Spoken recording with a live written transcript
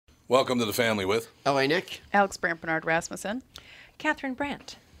Welcome to the family with L.A. Nick, Alex Brandt Bernard Rasmussen, Catherine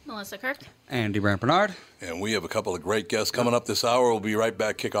Brandt, Melissa Kirk, Andy Brandt Bernard. And we have a couple of great guests coming up this hour. We'll be right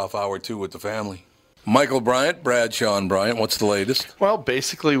back, kickoff hour 2 with the family. Michael Bryant, Bradshaw and Bryant, what's the latest? Well,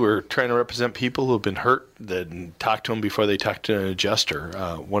 basically, we're trying to represent people who have been hurt, then talk to them before they talk to an adjuster.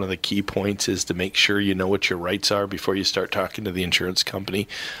 One of the key points is to make sure you know what your rights are before you start talking to the insurance company,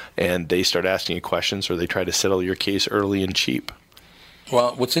 and they start asking you questions or they try to settle your case early and cheap.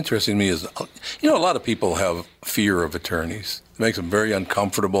 Well, what's interesting to me is, a lot of people have fear of attorneys. It makes them very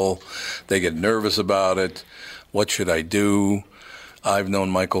uncomfortable. They get nervous about it. What should I do? I've known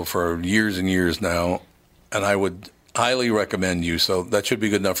Michael for years and years now, and I would highly recommend you. So that should be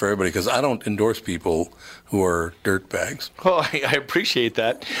good enough for everybody, because I don't endorse people who are dirtbags. Well, I appreciate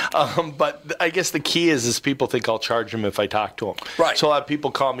that. But I guess the key is people think I'll charge them if I talk to them. Right. So a lot of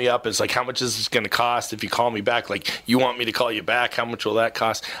people call me up. It's like, how much is this going to cost if you call me back? Like, you want me to call you back? How much will that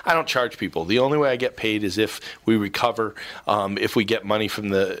cost? I don't charge people. The only way I get paid is if we recover, if we get money from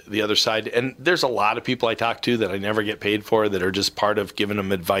the other side. And there's a lot of people I talk to that I never get paid for that are just part of giving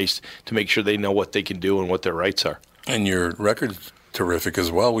them advice to make sure they know what they can do and what their rights are. And your record's terrific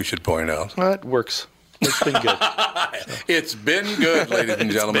as well, we should point out. Well, it works. It's been good. It's been good, ladies and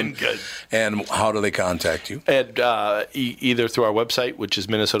gentlemen. It's been good. And how do they contact you? And either through our website, which is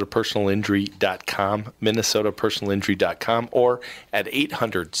minnesotapersonalinjury.com, minnesotapersonalinjury.com, or at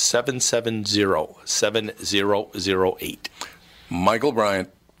 800-770-7008. Michael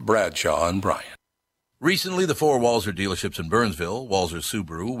Bryant, Bradshaw and Bryant. Recently, the 4 Walser dealerships in Burnsville, Walser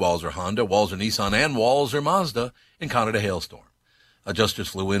Subaru, Walser Honda, Walser Nissan, and Walser Mazda, encountered a hailstorm. Adjusters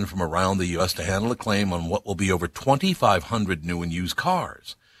flew in from around the U.S. to handle a claim on what will be over 2,500 new and used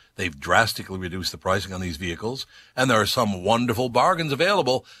cars. They've drastically reduced the pricing on these vehicles, and there are some wonderful bargains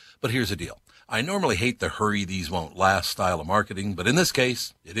available. But here's the deal. I normally hate the hurry these won't last style of marketing, but in this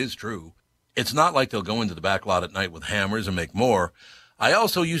case, it is true. It's not like they'll go into the back lot at night with hammers and make more. I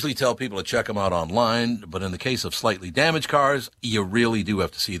also usually tell people to check them out online, but in the case of slightly damaged cars, you really do have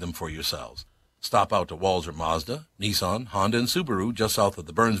to see them for yourselves. Stop out to Walser Mazda, Nissan, Honda, and Subaru just south of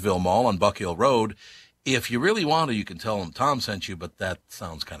the Burnsville Mall on Buck Hill Road. If you really want to, you can tell them Tom sent you, but that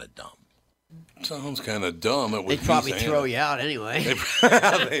sounds kind of dumb. Sounds kind of dumb. they'd probably throw you out anyway.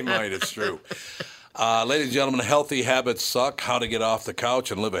 They might, it's true. Ladies and gentlemen, healthy habits suck. How to get off the couch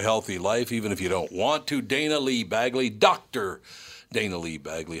and live a healthy life, even if you don't want to. Dayna Lee-Baggley, Dr. Dayna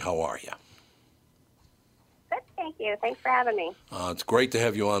Lee-Baggley, how are you? Good, thank you. Thanks for having me. It's great to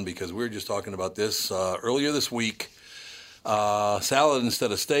have you on because we were just talking about this earlier this week. Salad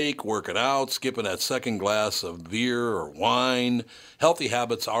instead of steak, working out, skipping that second glass of beer or wine. Healthy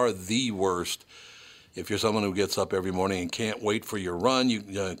habits are the worst. If you're someone who gets up every morning and can't wait for your run, you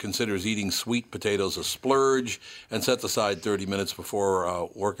considers eating sweet potatoes a splurge and sets aside 30 minutes before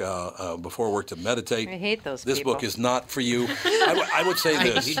work to meditate. I hate those This people. book is not for you. I would say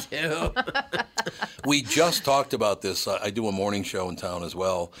this. You do. We just talked about this. I do a morning show in town as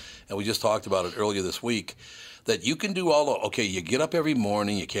well, and we just talked about it earlier this week, that you can do you get up every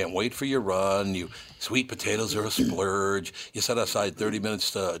morning, you can't wait for your run, sweet potatoes are a splurge, you set aside 30 minutes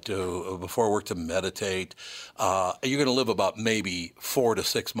to before work to meditate, you're going to live about maybe 4 to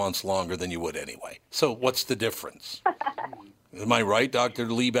 6 months longer than you would anyway. So what's the difference? Am I right, Dr.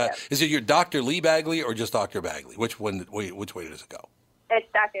 Lee-Baggley? Is it your Dr. Lee-Baggley or just Dr. Baggley? Which way does it go? It's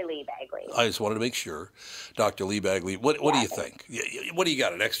Dr. Lee-Baggley. I just wanted to make sure. Dr. Lee-Baggley, what do you think? What do you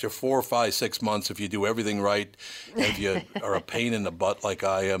got, an extra 4, 5, 6 months if you do everything right? If you are a pain in the butt like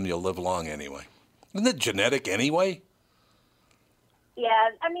I am, you'll live long anyway. Isn't it genetic anyway? Yeah,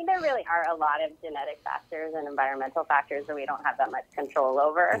 I mean, there really are a lot of genetic factors and environmental factors that we don't have that much control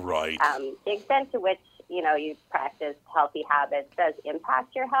over. Right. The extent to which, you practice healthy habits does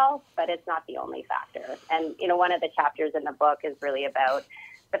impact your health, but it's not the only factor. And, one of the chapters in the book is really about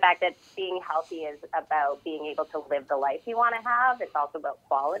the fact that being healthy is about being able to live the life you want to have. It's also about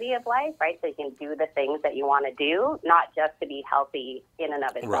quality of life, right? So you can do the things that you want to do, not just to be healthy in and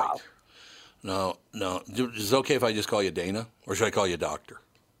of itself. Right. No. Is it okay if I just call you Dayna, or should I call you Doctor?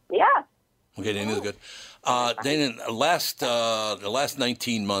 Yeah. Okay, Dayna's good. Dayna, the last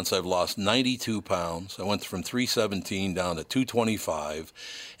 19 months, I've lost 92 pounds. I went from 317 down to 225.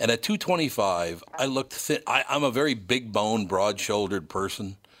 And at 225, I looked thin. I'm a very big-boned, broad-shouldered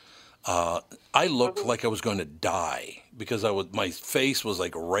person. I looked like I was going to die because my face was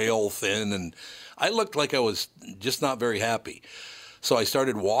like rail thin, and I looked like I was just not very happy. So I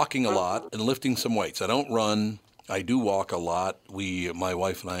started walking a lot and lifting some weights. I don't run. I do walk a lot. My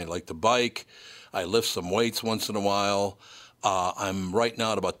wife and I like to bike. I lift some weights once in a while. I'm right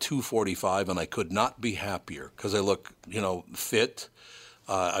now at about 245, and I could not be happier because I look, fit.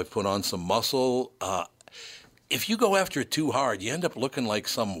 I've put on some muscle. If you go after it too hard, you end up looking like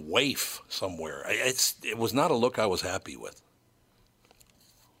some waif somewhere. It was not a look I was happy with.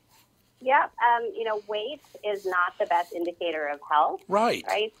 Yeah, weight is not the best indicator of health. Right.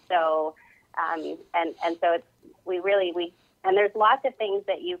 Right. So, and so and there's lots of things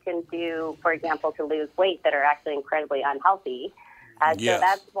that you can do, for example, to lose weight that are actually incredibly unhealthy. Yes. So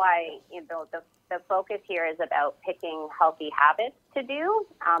that's why the focus here is about picking healthy habits to do,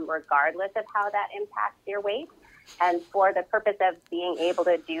 regardless of how that impacts your weight. And for the purpose of being able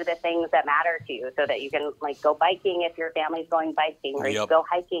to do the things that matter to you, so that you can go biking if your family's going biking, or you go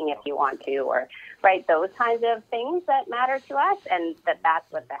hiking if you want to, or those kinds of things that matter to us, and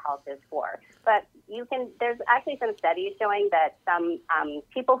that's what the health is for. But there's actually some studies showing that some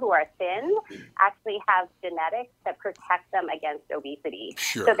people who are thin actually have genetics that protect them against obesity.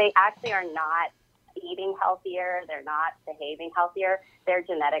 Sure. So they actually are not eating healthier, they're not behaving healthier. Their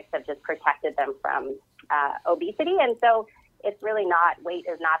genetics have just protected them from obesity, and so it's really not, weight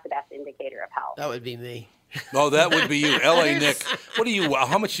is not the best indicator of health. That would be me. Oh, that would be you. L.A. Nick,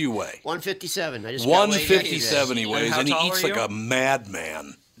 how much do you weigh? 157. I just 157 he weighs, and he tall eats are like you? a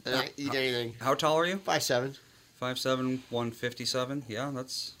madman. I don't eat anything. How tall are you? 5'7". 5'7", 157. Yeah,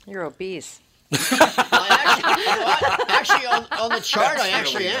 that's... You're obese. Actually, on the chart, I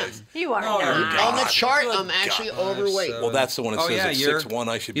actually am. You are. On the chart, I'm actually overweight. Well, that's the one that says at 6'1",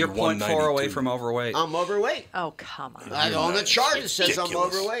 I should be 192. You're 0.4 away from overweight. I'm overweight. Oh, come on. On the chart, it says I'm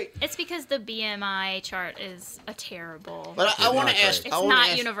overweight. It's because the BMI chart is a terrible. But I want to ask. It's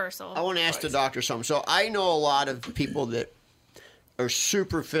not universal. I want to ask the doctor something. So I know a lot of people that are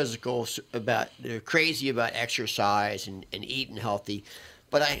super physical, they're crazy about exercise and eating healthy.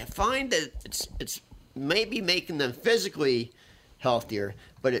 But I find that it's maybe making them physically healthier,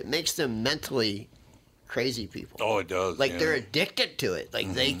 but it makes them mentally crazy people. Oh, it does. They're addicted to it. They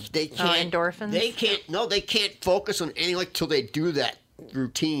can't endorphins. They can't focus on anything till they do that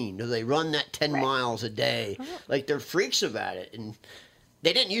routine, or they run that 10 miles a day. They're freaks about it, and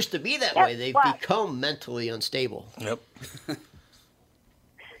they didn't used to be that way. They've become mentally unstable. Yep.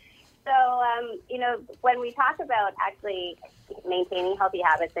 So, when we talk about actually maintaining healthy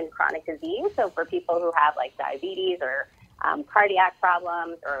habits in chronic disease, so for people who have diabetes or cardiac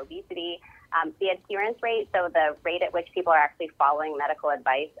problems or obesity, the adherence rate, so the rate at which people are actually following medical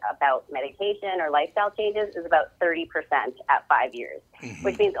advice about medication or lifestyle changes, is about 30% at 5 years,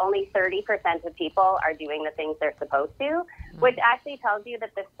 which means only 30% of people are doing the things they're supposed to, which actually tells you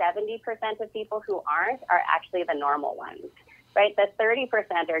that the 70% of people who aren't are actually the normal ones. Right, the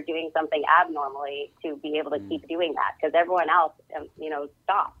 30% are doing something abnormally to be able to keep doing that, because everyone else,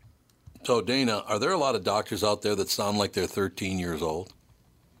 stops. So, Dayna, are there a lot of doctors out there that sound like they're 13 years old?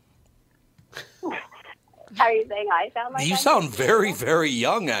 Are you saying I sound like? You sound very, very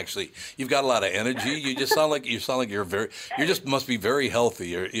young. Actually, you've got a lot of energy. You just sound like you're very. You just must be very healthy.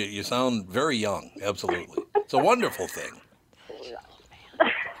 You sound very young. Absolutely, it's a wonderful thing.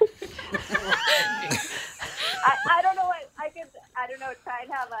 I don't know what I could. I don't know. Try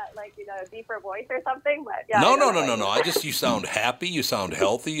and have a deeper voice or something. But yeah. No. You sound happy. You sound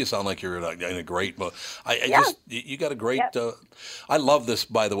healthy. You sound like you're in a great mood. You got a great. I love this,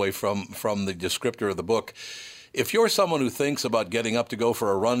 by the way, from the descriptor of the book. If you're someone who thinks about getting up to go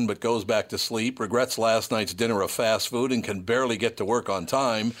for a run but goes back to sleep, regrets last night's dinner of fast food, and can barely get to work on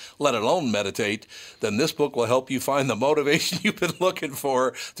time, let alone meditate, then this book will help you find the motivation you've been looking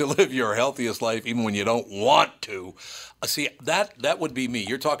for to live your healthiest life even when you don't want to. See, that would be me.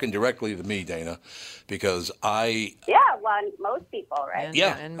 You're talking directly to me, Dayna, because most people, right?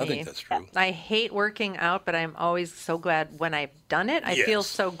 And I think that's true. I hate working out, but I'm always so glad when I've done it. I feel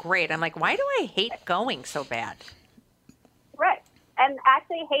so great. I'm like, why do I hate going so bad? Right. And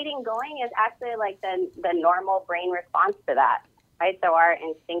actually hating going is actually the normal brain response to that. Right? So our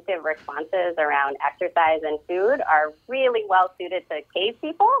instinctive responses around exercise and food are really well suited to cave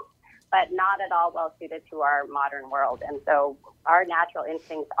people, but not at all well suited to our modern world. And so our natural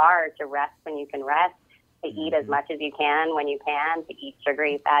instincts are to rest when you can rest, to eat as much as you can when you can, to eat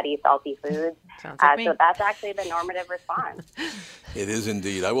sugary, fatty, salty foods. Sounds like me. So that's actually the normative response. It is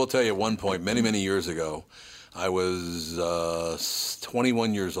indeed. I will tell you at one point, many, many years ago, I was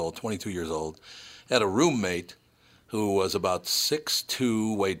 22 years old, had a roommate who was about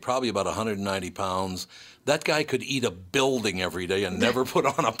 6'2", weighed probably about 190 pounds. That guy could eat a building every day and never put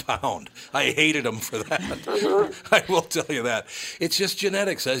on a pound. I hated him for that. I will tell you that. It's just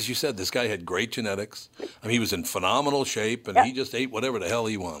genetics. As you said, this guy had great genetics. I mean, he was in phenomenal shape, and he just ate whatever the hell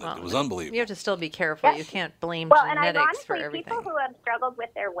he wanted. Well, it was unbelievable. You have to still be careful. You can't blame Well, and genetics for ironically, everything. people who have struggled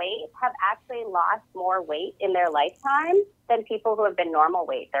with their weight have actually lost more weight in their lifetime than people who have been normal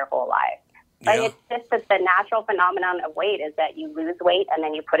weight their whole life. Right? Yeah. It's just that the natural phenomenon of weight is that you lose weight and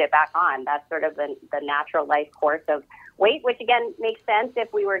then you put it back on. That's sort of the natural life course of weight, which again makes sense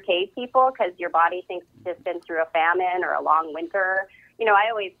if we were cave people because your body thinks it's just been through a famine or a long winter. You know, I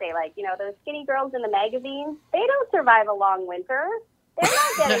always say, like, you know, those skinny girls in the magazines, they don't survive a long winter. They're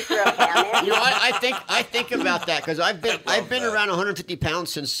not getting through a famine. You know, I think about that because I've been around 150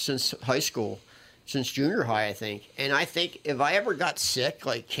 pounds since high school. Since junior high, I think. And I think if I ever got sick,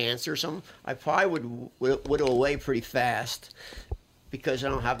 like cancer or something, I probably would whittle away pretty fast because I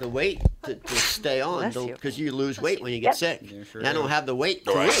don't have the weight to stay on. Bless you. Because you lose weight when you get sick. Yeah, sure And I don't have the weight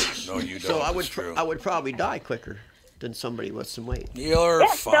to Right. lose. No, you So don't. It's true. I would probably die quicker than somebody with some weight. You're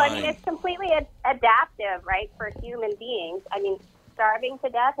Yes, fine. so I mean, it's completely adaptive, right, for human beings. I mean, starving to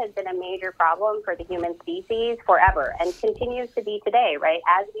death has been a major problem for the human species forever and continues to be today, right?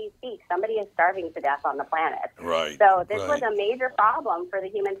 As we speak, somebody is starving to death on the planet. Right. So this right. was a major problem for the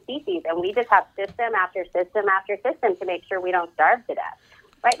human species, and we just have system after system after system to make sure we don't starve to death,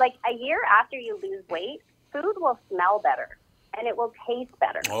 right? Like a year after you lose weight, food will smell better and it will taste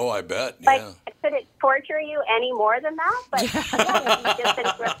better. Oh, I bet. Like, Yeah. could it torture you any more than that? But again, if you just been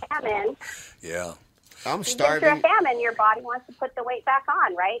through a famine, Yeah. I'm you get through a starving. famine, your body wants to put the weight back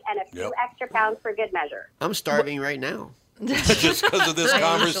on, right? And a few Yep. extra pounds for good measure. I'm starving right now. Just because of this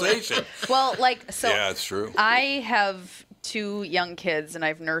conversation. Well, like, so Yeah, it's true. I have 2 young kids and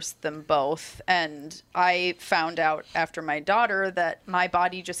I've nursed them both. And I found out after my daughter that my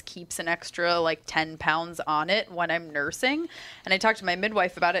body just keeps an extra like 10 pounds on it when I'm nursing. And I talked to my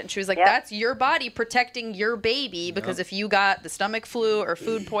midwife about it and she was like, Yep. that's your body protecting your baby because if you got the stomach flu or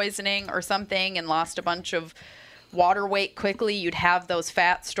food poisoning or something and lost a bunch of water weight quickly, you'd have those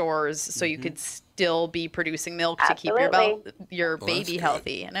fat stores so you could still be producing milk to keep Absolutely. your Well, baby that's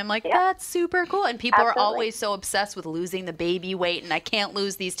healthy. And I'm like, Yeah. that's super cool. And people are Absolutely. always so obsessed with losing the baby weight and I can't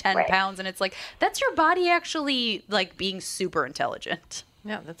lose these 10 Right. pounds. And it's like, that's your body actually like being super intelligent.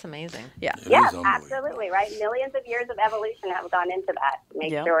 Yeah, that's amazing. Yeah. It Yeah, is unbelievable. absolutely, right? Millions of years of evolution have gone into that to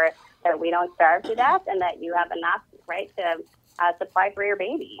make Yeah. sure that we don't starve to death and that you have enough, right, to supply for your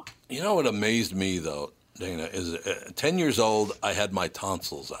baby. You know what amazed me, though, Dayna, is 10 years old, I had my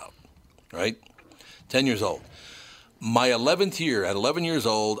tonsils out, right? 10 years old. My 11th year, at 11 years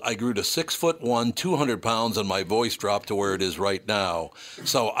old, I grew to 6'1", 200 pounds, and my voice dropped to where it is right now.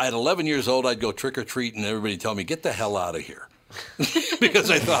 So at 11 years old, I'd go trick-or-treat, and everybody tell me, get the hell out of here. Because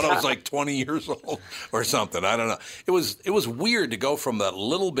I thought I was like 20 years old or something. I don't know. It was weird to go from that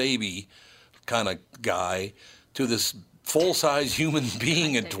little baby kind of guy to this full-size human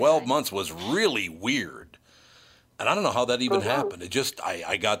being in 12 months was really weird. And I don't know how that even happened. It just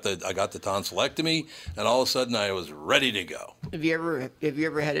I got the tonsillectomy, and all of a sudden I was ready to go. Have you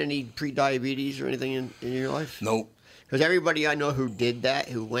ever had any pre-diabetes or anything in your life? Nope. Because everybody I know who did that,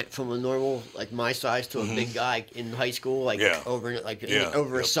 who went from a normal, like my size, to a big guy in high school, like Yeah. over Yeah.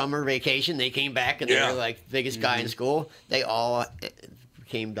 a summer vacation, they came back and they Yeah. were like biggest guy in school. They all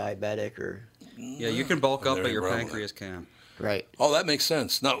became diabetic or Yeah, you can bulk up, Very but your prevalent. pancreas can. right. Oh, that makes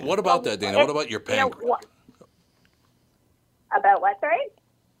sense. Now, what about that, Dayna? What about your You know, pancreas? about what, sorry?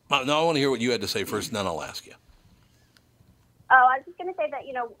 No, I want to hear what you had to say first, and then I'll ask you. Oh, I was just going to say that,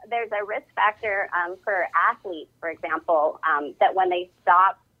 you know, there's a risk factor for athletes, for example, that when they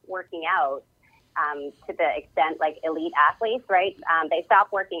stop working out, to the extent like elite athletes, right, they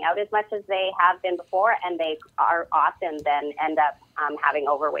stop working out as much as they have been before, and they are often then end up having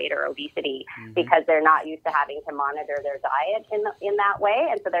overweight or obesity because they're not used to having to monitor their diet in that way.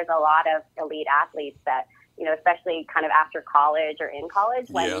 And so there's a lot of elite athletes that, you know, especially kind of after college or in college,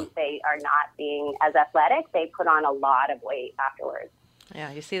 when Yeah. they are not being as athletic, they put on a lot of weight afterwards.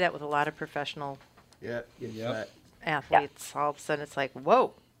 Yeah, you see that with a lot of professional Yeah. Yep. athletes. All of a sudden, it's like,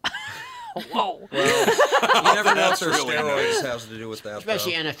 whoa, whoa. You never know if That's their really steroids has to do with that.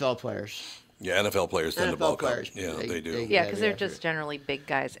 Especially though. NFL players. Yeah, NFL players tend to NFL bulk players, up. Yeah, they- they do. they- Yeah, because they're Yeah, just generally big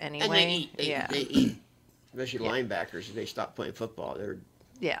guys anyway. And they yeah, eat. Especially linebackers, if they stop playing football, they're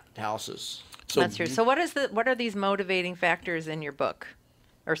yeah, houses. So, that's true. So, what are these motivating factors in your book,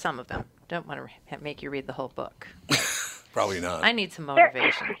 or some of them? Don't want to make you read the whole book. probably not. I need some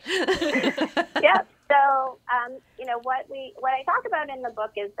motivation. Yeah. So, you know, what I talk about in the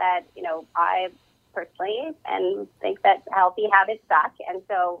book is that, you know, I personally and think that healthy habits suck. And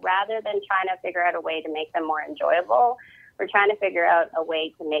so rather than trying to figure out a way to make them more enjoyable, we're trying to figure out a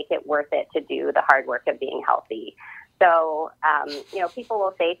way to make it worth it to do the hard work of being healthy. So, people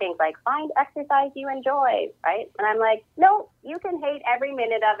will say things like, find exercise you enjoy, right? And I'm like, no, you can hate every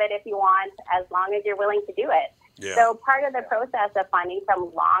minute of it if you want, as long as you're willing to do it. Yeah. So part of the process of finding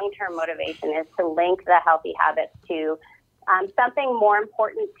some long-term motivation is to link the healthy habits to something more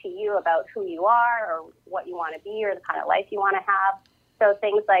important to you about who you are or what you want to be or the kind of life you want to have. So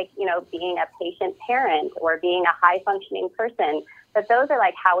things like, being a patient parent or being a high-functioning person, that those are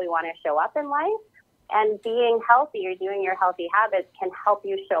like how we want to show up in life. And being healthy or doing your healthy habits can help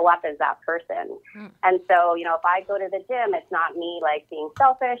you show up as that person. And so, if I go to the gym, it's not me like being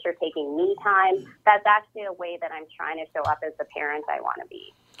selfish or taking me time. That's actually a way that I'm trying to show up as the parent I want to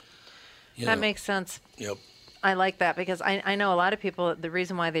be. That makes sense. Yep. I like that because I know a lot of people, the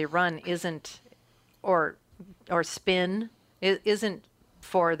reason why they run isn't, or spin, isn't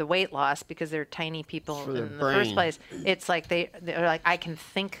for the weight loss because they're tiny people in the first place. It's like they're like, I can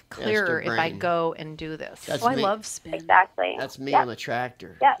think clearer if I go and do this. I love spin. Exactly. That's me on the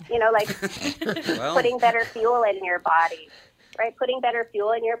tractor. Yeah, putting better fuel in your body, right? Putting better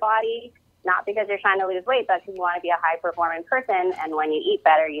fuel in your body, not because you're trying to lose weight, but because you want to be a high-performing person. And when you eat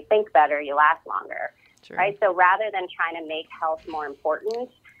better, you think better, you last longer, right? So rather than trying to make health more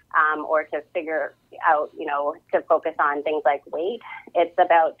important, or to figure out, to focus on things like weight. It's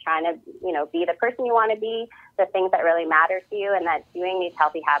about trying to, be the person you want to be, the things that really matter to you, and that doing these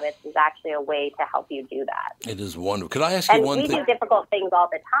healthy habits is actually a way to help you do that. It is wonderful. Could I ask you one thing? And we do difficult things all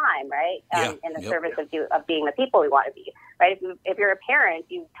the time, right? In the service of being the people we want to be, right? If you're a parent,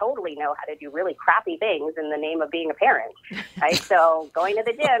 you totally know how to do really crappy things in the name of being a parent, right? So going to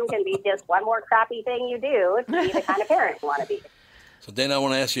the gym can be just one more crappy thing you do to be the kind of parent you want to be. So, Dayna, I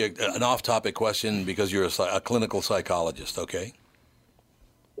want to ask you an off-topic question because you're a clinical psychologist, okay?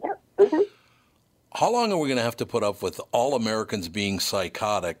 Yep. Mm-hmm. How long are we going to have to put up with all Americans being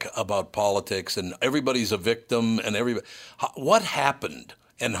psychotic about politics and everybody's a victim and everybody? What happened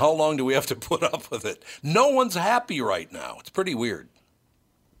and how long do we have to put up with it? No one's happy right now. It's pretty weird.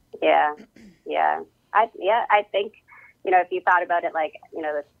 Yeah. I think, if you thought about it like,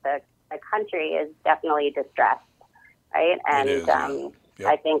 the country is definitely distressed. Right, and it is, Yep.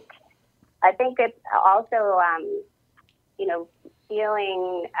 I think it's also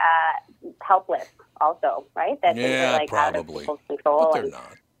feeling helpless also, right? That things are like probably. out of people's control, But they're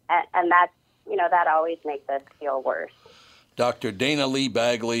not. And that's that always makes us feel worse. Dr. Dayna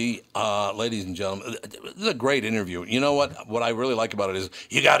Lee-Baggley, ladies and gentlemen, this is a great interview. You know what? What I really like about it is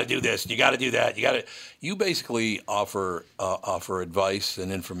you got to do this, you got to do that, You basically offer advice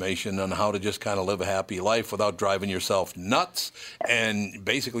and information on how to just kind of live a happy life without driving yourself nuts. And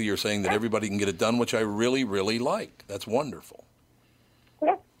basically, you're saying that everybody can get it done, which I really, really like. That's wonderful.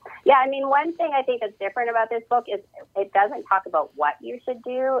 Yeah. I mean, one thing I think that's different about this book is it doesn't talk about what you should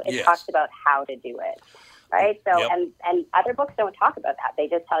do. It talks about how to do it. Right. So, and other books don't talk about that. They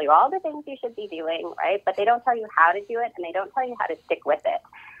just tell you all the things you should be doing. Right. But they don't tell you how to do it, and they don't tell you how to stick with it.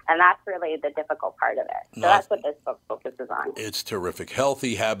 And that's really the difficult part of it. So that's what this book focuses on. It's terrific.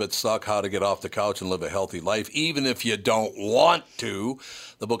 Healthy habits suck. How to get off the couch and live a healthy life, even if you don't want to.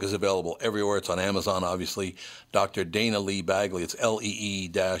 The book is available everywhere. It's on Amazon, obviously. Dr. Dayna Lee-Baggley. It's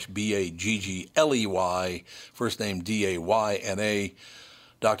Lee-Baggley. First name Dayna.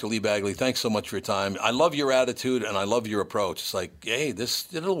 Dr. Lee-Baggley, thanks so much for your time. I love your attitude, and I love your approach. It's like, hey,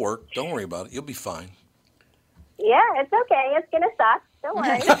 it'll work. Don't worry about it. You'll be fine. Yeah, it's okay. It's going to suck. Don't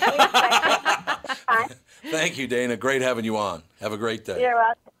worry. It's fine. Thank you, Dayna. Great having you on. Have a great day. You're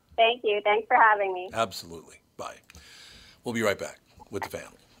welcome. Thank you. Thanks for having me. Absolutely. Bye. We'll be right back with the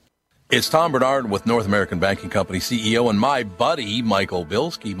family. It's Tom Bernard with North American Banking Company CEO and my buddy, Michael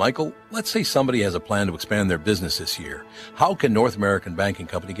Bilski. Michael, let's say somebody has a plan to expand their business this year. How can North American Banking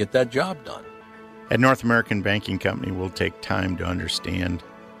Company get that job done? At North American Banking Company, we'll take time to understand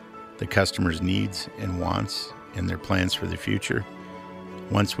the customer's needs and wants and their plans for the future.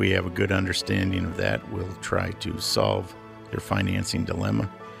 Once we have a good understanding of that, we'll try to solve their financing dilemma.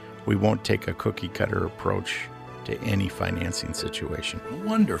 We won't take a cookie-cutter approach to any financing situation.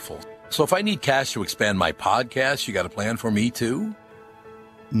 Wonderful. So if I need cash to expand my podcast, you got a plan for me too?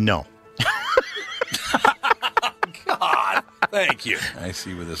 No. God, thank you. I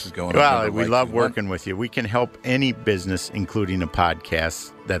see where this is going. Well, we love working with you. We can help any business, including a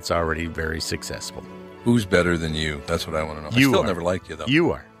podcast, that's already very successful. Who's better than you? That's what I want to know. I still never liked you, though.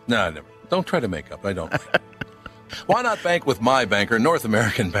 You are. No, I never. Don't try to make up. I don't like it. Why not bank with my banker, North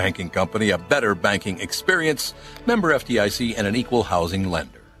American Banking Company, a better banking experience, member FDIC, and an equal housing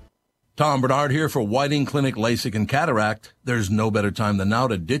lender. Tom Bernard here for Whiting Clinic LASIK and Cataract. There's no better time than now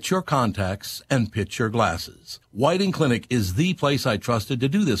to ditch your contacts and pitch your glasses. Whiting Clinic is the place I trusted to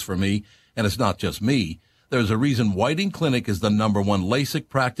do this for me, and it's not just me. There's a reason Whiting Clinic is the #1 LASIK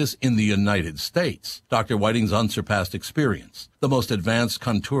practice in the United States. Dr. Whiting's unsurpassed experience, the most advanced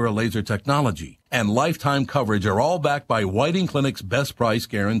Contura laser technology, and lifetime coverage are all backed by Whiting Clinic's best price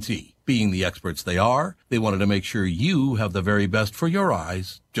guarantee. Being the experts they are, they wanted to make sure you have the very best for your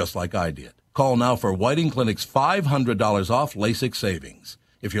eyes, just like I did. Call now for Whiting Clinic's $500 off LASIK savings.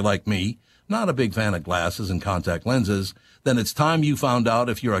 If you're like me, not a big fan of glasses and contact lenses, then it's time you found out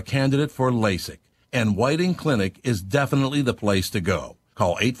if you're a candidate for LASIK. And Whiting Clinic is definitely the place to go.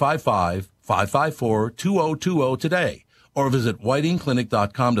 Call 855-554-2020 today, or visit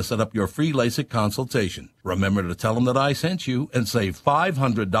whitingclinic.com to set up your free LASIK consultation. Remember to tell them that I sent you and save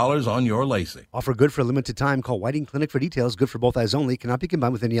 $500 on your LASIK. Offer good for a limited time. Call Whiting Clinic for details. Good for both eyes only. Cannot be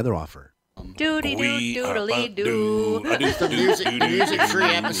combined with any other offer. Doody doo doodly doo. It's the music-free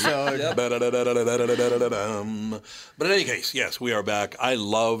episode. But in any case, yes, we are back. I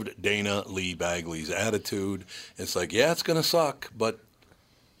loved Dayna Lee-Baggley's attitude. It's like, yeah, it's going to suck, but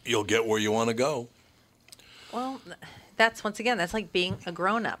you'll get where you want to go. Well, that's like being a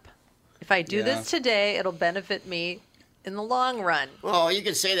grown-up. If I do this today, it'll benefit me in the long run. Well, you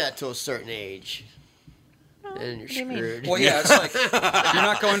can say that to a certain age. And you're screwed. Well, yeah, it's like you're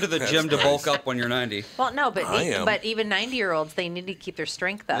not going to the gym to bulk up when you're 90. Well, no, but even 90-year-olds, they need to keep their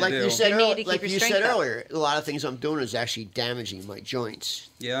strength up. Like you said earlier, a lot of things I'm doing is actually damaging my joints.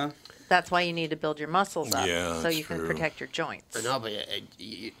 Yeah. That's why you need to build your muscles up, so you true. can protect your joints. I know, but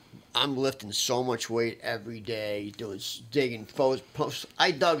I'm lifting so much weight every day, digging posts.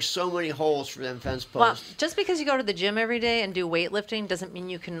 I dug so many holes for them fence posts. Well, just because you go to the gym every day and do weightlifting doesn't mean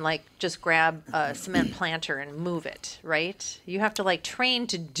you can just grab a cement planter and move it, right? You have to train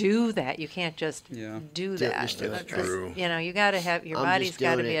to do that. You can't just do that. That's true. You got to have your body's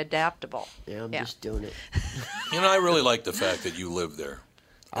got to be adaptable. Yeah, I'm just doing it. I really like the fact that you live there.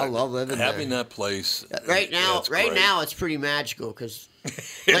 I love living there. Having that place. Right now, it's pretty magical because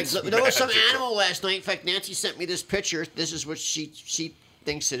there was some animal last night. In fact, Nancy sent me this picture. This is what she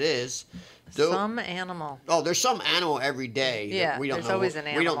thinks it is. Some animal. Oh, there's some animal every day. Yeah, there's always an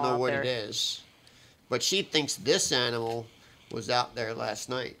animal. We don't know what there. it is, but she thinks this animal was out there last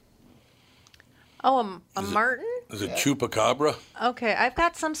night. Oh, a marten? Is it chupacabra? Okay, I've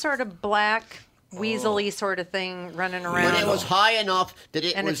got some sort of black weaselly sort of thing running around. When it was high enough that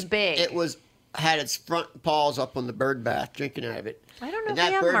it's big. It had its front paws up on the bird bath, drinking out of it. I don't know and if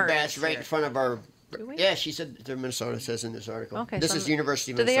we that have bird bath's right here. in front of our. Do we? Yeah, she said they're Minnesota. It says in this article. Okay, this is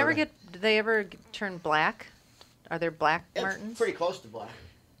University of Minnesota. Do they ever turn black? Are there black martens? Pretty close to black.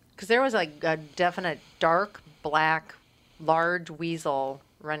 Because there was a definite dark black large weasel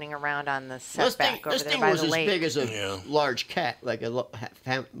running around on the setback over there by the lake. This thing was as big as a large cat, like a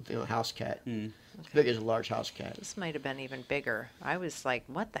house cat. As big as a large house cat. This might have been even bigger. I was like,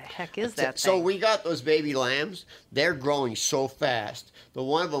 what the heck is that So thing? we got those baby lambs. They're growing so fast. The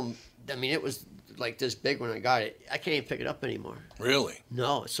one of them, it was like this big when I got it. I can't even pick it up anymore. Really?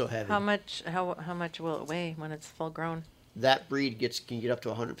 No, it's so heavy. How much will it weigh when it's full grown? That breed can get up to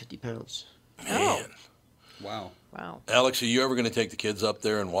 150 pounds. Man. Wow. Alex, are you ever going to take the kids up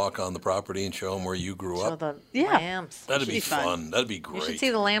there and walk on the property and show them where you grew up? The lambs. That'd be fun. That'd be great. You should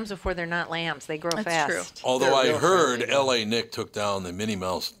see the lambs before they're not lambs. They grow fast. True. Although I heard L.A. Nick took down the Minnie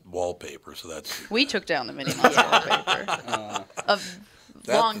Mouse wallpaper, so that's... We took down the Minnie Mouse wallpaper.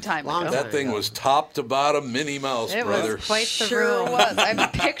 Long time ago. That thing was top to bottom Minnie Mouse, brother. It was quite the Sure room. was. I have a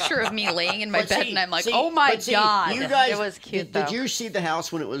picture of me laying in my bed, and I'm like, oh my God. You guys, it was cute, though. Did you see the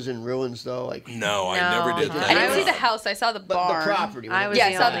house when it was in ruins, though? No, I never did that. I didn't see the house. I saw the barn. The property.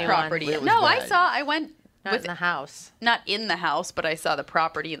 I saw the property. No, I went Not in the house. Not in the house, but I saw the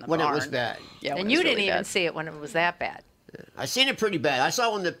property in the barn. When it was bad. Yeah, and you didn't even see it when it was that bad. I seen it pretty bad. I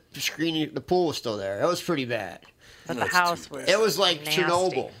saw when the pool was still there. It was pretty bad. But the house was. It was like nasty.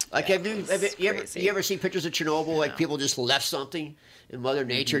 Chernobyl. Like, Yeah, you ever see pictures of Chernobyl? Like people just left something, and Mother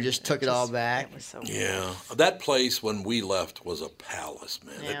Nature just took it all back. It was so Yeah, that place when we left was a palace,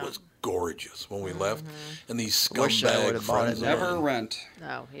 man. Yeah. It was gorgeous when we left, and these Wish I scumbag would've bought it. friends. Never rent.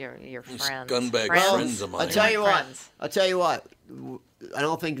 No, your These friends. scumbag Friends? friends of mine. I'll tell you what. Friends. I'll tell you what. I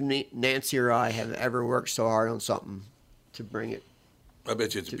don't think Nancy or I have ever worked so hard on something to bring it. I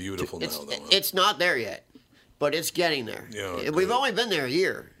bet you it's beautiful now, though. It's not there yet, but it's getting there. Yeah, We've only been there a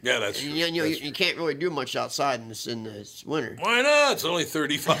year. Yeah, that's true. You can't really do much outside in this winter. Why not? It's only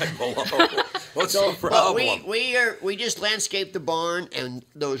 35 below. What's the problem? We just landscaped the barn and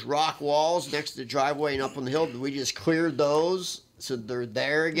those rock walls next to the driveway and up on the hill. We just cleared those So they're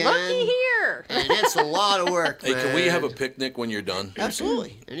there again. Looky here. And it's a lot of work, Hey, man. can we have a picnic when you're done?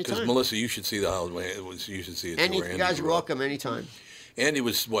 Absolutely. Because Anytime. Melissa, you should see the house. You should see it And too. you where guys Andy are grew up. welcome anytime. Andy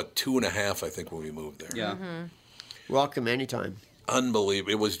was, 2.5, I think, when we moved there. Yeah. Welcome anytime.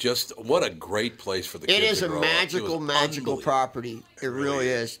 Unbelievable. It was just, what a great place for the It kids is to a grow up. It magical, was magical unbelievable. property. It really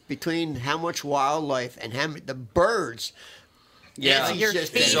is. Between how much wildlife and how the birds. Yeah. Nancy's You're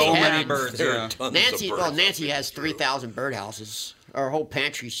just feeding in So many heaven. birds. There Yeah. are tons Nancy, of birds well, up Nancy there. has 3,000 birdhouses. Our whole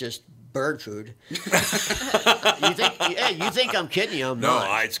pantry's just bird food. You think I'm kidding you? I'm No,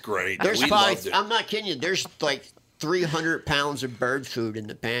 not. it's great. There's we probably, loved it. I'm not kidding you. There's like 300 pounds of bird food in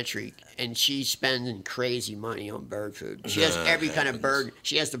the pantry, and she's spending crazy money on bird food. She has every kind of bird.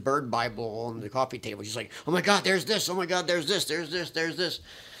 She has the bird Bible on the coffee table. She's like, oh my God, there's this. Oh my God, there's this. There's this. There's this.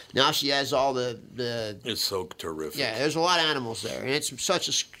 Now she has all the It's so terrific. yeah. There's a lot of animals there, and it's such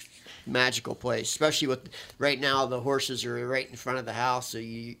a magical place. Especially with right now, the horses are right in front of the house, so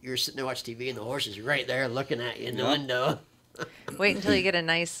you're sitting there watching TV, and the horses are right there looking at you in the window. Wait until you get a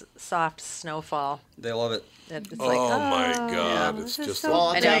nice, soft snowfall. They love it. It's Oh, like, my God. this It's is just so Well, I'll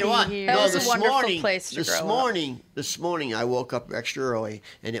I tell know. you what. here. That was a this wonderful morning, place to this grow up. morning, I woke up extra early,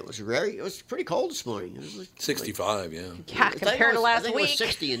 and it was pretty cold this morning. It was like, 65, yeah. Yeah, I think it compared to was- last I think week. it was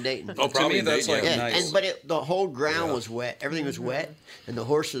 60 in Dayton. Oh, probably me, that's Dayton, like yeah. Yeah, nice. but the whole ground Yeah. was wet. Everything was wet, and the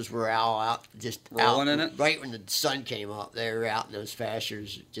horses were all out, just Rolling out, in it? right when the sun came up. They were out in those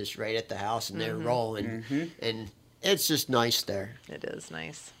pastures, just right at the house, and they were rolling. And it's just nice there. It is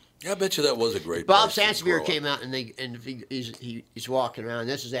nice. Yeah, I bet you that was a great Bob place to Sansevier grow came up. out, and he's walking around.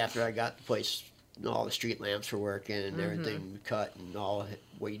 This is after I got the place, all the street lamps were working, and everything cut and all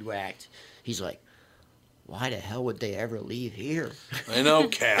weed whacked. He's like, why the hell would they ever leave here? I know, I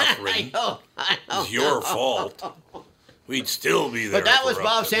Catherine. know. It's your fault. We'd still be there. But that if was we're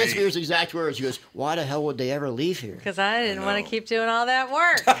Bob up to me. Sansevier's exact words. He goes, why the hell would they ever leave here? Because I didn't want know. to keep doing all that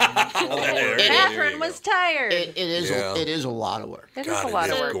work. There you Catherine go. was tired. It is Yeah. it is a lot of work. It is God, a it lot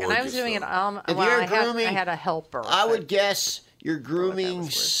is of work, and I was gorgeous, doing it. though. If Well, you're I had grooming- a helper. I but- would guess you're grooming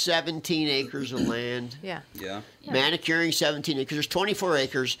worth. 17 acres of land. Yeah. Yeah. Manicuring 17 acres. There's 24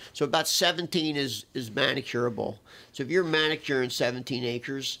 acres, so about 17 is manicurable. So if you're manicuring 17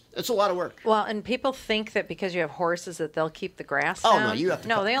 acres, that's a lot of work. Well, and people think that because you have horses that they'll keep the grass Oh, down. no, you have to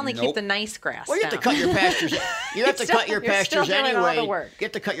cut- they only keep Nope. the nice grass Well, you have to down. cut your pastures. You have to cut your You're still pastures doing all the anyway. work. You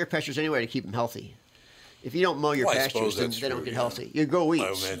have to cut your pastures anyway to keep them healthy. If you don't mow your Well, I pastures, suppose then that's they don't true, get yeah. healthy. You grow I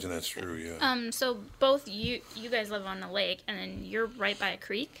weeds. imagine that's true, yeah. So both you guys live on the lake, and then you're right by a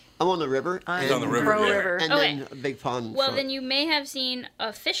creek. I'm on the river. On on the river, Crow yeah. River. And Okay. then a big pond. in Well, front. then you may have seen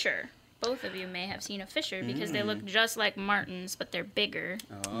a fisher. Both of you may have seen a fisher because they look just like martins, but they're bigger,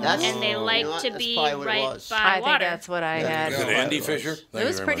 That's, and they you know like what? to That's be probably what it right was. by I water. think that's what I Yeah. had. Is it Yeah. Andy It Fisher? was. Thank It you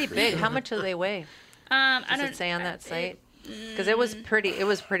was very pretty much for big. your- How much do they weigh? I Does don't it say on that site? Because it was pretty. It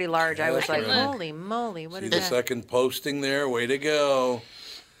was pretty large. I was like, look. holy moly, what See is the that? second posting there? Way to go.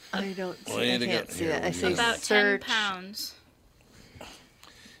 I don't see. Way I to go. can't see Here that. I we see go. about 10 search. pounds.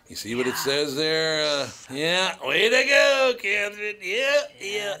 You see what it says there? Yeah, way to go, Catherine.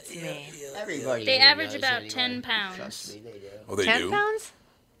 Yeah. Everybody. They here average does about anyway. 10 pounds. Trust me, they do. Oh, they 10 do? pounds?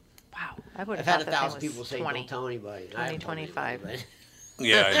 Wow, I would I've have had thought that 1,000 thing people was say, 20. don't tell anybody. And I 20, haven't told anybody, 25.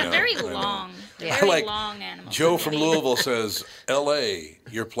 Yeah, I They're know. very I know. long. Yeah. Very Like long animals. Joe from Louisville says, L.A.,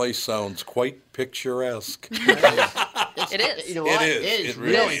 your place sounds quite picturesque. It is. You know what? It is. It is It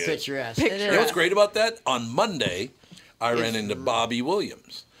really really is. picturesque. It You know what's is. great about that? On Monday, I ran into Bobby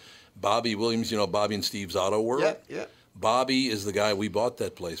Williams. Bobby Williams, you know, Bobby and Steve's Auto World. Yep, yep. Bobby is the guy we bought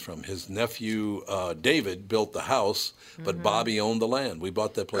that place from. His nephew, David, built the house, but Bobby owned the land. We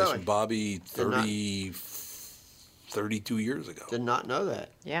bought that place Really? from Bobby 32 years ago. Did not know that.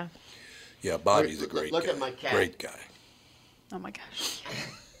 Yeah. Yeah, Bobby's a Look- great look guy. at my cat. Great guy. Oh my gosh.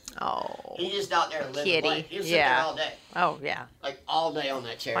 Oh. He's just out there living Kitty. life. He'll sit Yeah. there all day. Oh yeah. Like all day on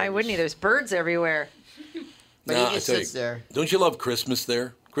that chair. Why wouldn't he? There's birds everywhere. But Nah, he just I tell sits you, there. Don't you love Christmas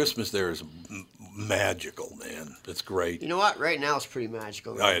there? Christmas there is magical, man. It's great. You know what? Right now it's pretty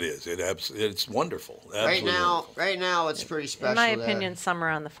magical. Oh, it is. It's wonderful. Right Absolutely right now it's pretty special. In my there. opinion, summer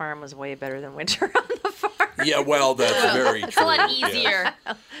on the farm was way better than winter on the farm. Yeah, well, that's very It's true. a lot Yeah. easier.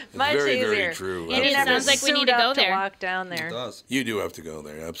 Much very, easier. very true. Maybe it Absolutely. sounds like we Suit need to up go there. walk down It there. does. You do have to go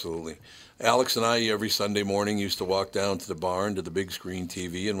there, absolutely. Alex and I, every Sunday morning, used to walk down to the barn to the big screen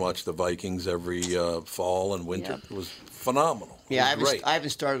TV and watch the Vikings every fall and winter. Yep. It was phenomenal. It Yeah, was great. I haven't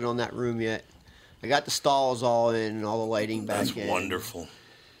started on that room yet. I got the stalls all in and all the lighting back That's in. wonderful.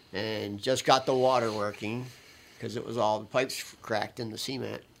 And just got the water working because it was all the pipes cracked in the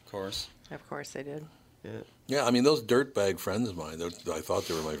cement. Of course. Of course they did. Yeah, I mean, those dirtbag friends of mine, I thought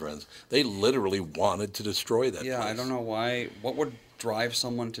they were my friends, they literally wanted to destroy that place. I don't know why. What would drive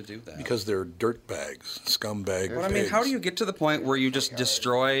someone to do that? Because they're dirtbags, scumbag But I mean, how do you get to the point where you just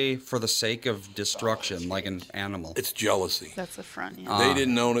destroy for the sake of destruction, like an animal? It's jealousy. That's the front. They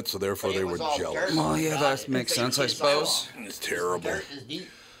didn't own it, so therefore they were jealous. Well, yeah, that makes sense, I suppose. It's terrible.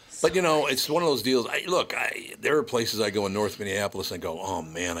 But, it's one of those deals. There are places I go in North Minneapolis and I go, oh,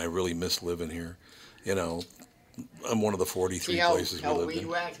 man, I really miss living here. I'm one of the 43 places we live in.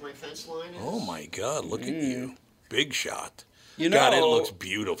 My fence line is? Oh, my God, look at you. Big shot. God, it looks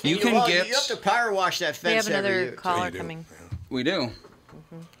beautiful. You have to power wash that fence. We have every another year. caller coming. Yeah. We do.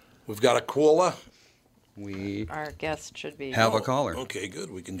 We've got a caller. Our guest should be have a caller. Okay, good.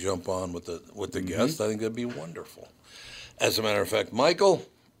 We can jump on with the guest. I think that'd be wonderful. As a matter of fact, Michael.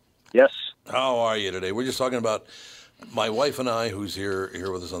 Yes. How are you today? We're just talking about my wife and I, who's here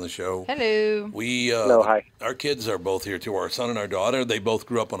with us on the show. Hello. Hello, hi. Our kids are both here too. Our son and our daughter. They both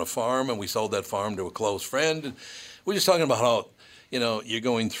grew up on a farm, and we sold that farm to a close friend. And we're just talking about how you're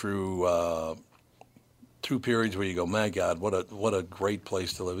going through periods where you go, my God, what a great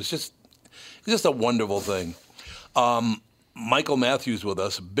place to live. It's just a wonderful thing. Michael Matthews with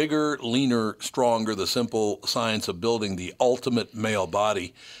us, bigger, leaner, stronger, the simple science of building the ultimate male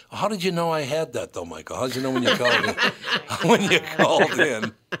body. How did you know I had that, though, Michael? How did you know when you called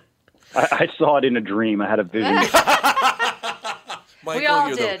in? I saw it in a dream. I had a vision. Michael, we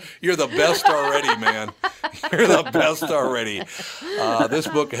all did. You're the best already, man. You're the best already. This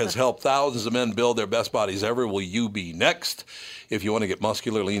book has helped thousands of men build their best bodies ever. Will you be next? If you want to get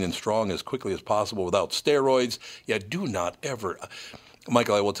muscular, lean, and strong as quickly as possible without steroids, do not ever.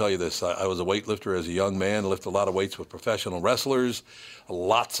 Michael, I will tell you this. I was a weightlifter as a young man, lifted a lot of weights with professional wrestlers,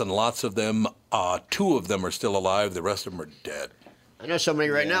 lots and lots of them. 2 of them are still alive. The rest of them are dead. I know somebody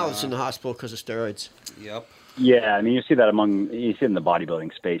right now that's in the hospital because of steroids. Yep. Yeah, I mean, you see that you see it in the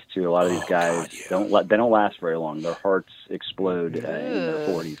bodybuilding space too. A lot of these guys don't last very long. Their hearts explode in their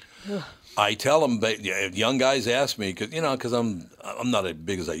 40s. I tell them, young guys ask me, because I'm not as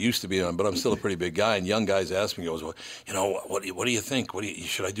big as I used to be, but I'm still a pretty big guy. And young guys ask me, what do you think?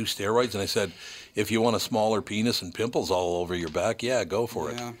 Should I do steroids? And I said, if you want a smaller penis and pimples all over your back, go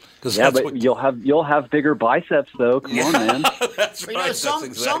for it. But you'll have bigger biceps though. Come on, man. That's right. That's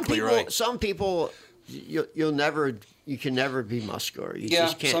exactly right. Some people, you can never be muscular. You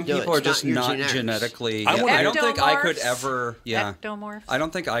just can't some do people it. are just not genetically. I don't think I could ever. Ectomorphs. I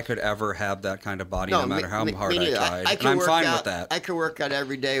don't think I could ever have that kind of body, no matter how hard I tried. I'm fine with that. I could work out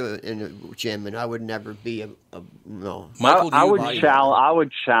every day in the gym, and I would never be no. Michael, I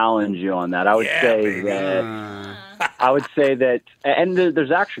would challenge you on that. I would say that. I would say that, and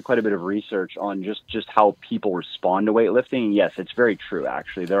there's actually quite a bit of research on just how people respond to weightlifting. Yes, it's very true,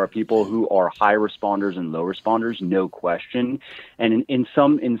 actually. There are people who are high responders and low responders, no question. And in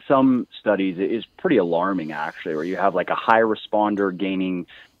some studies, it is pretty alarming, actually, where you have like a high responder gaining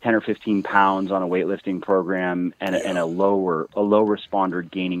 10 or 15 pounds on a weightlifting program and a low responder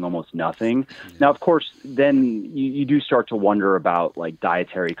gaining almost nothing. Now, of course, then you do start to wonder about like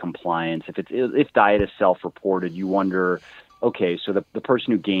dietary compliance. If diet is self-reported, you wonder, okay, so the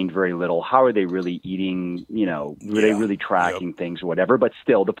person who gained very little, how are they really eating? Were they really tracking things or whatever? But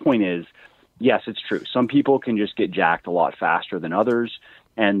still, the point is, yes, it's true. Some people can just get jacked a lot faster than others.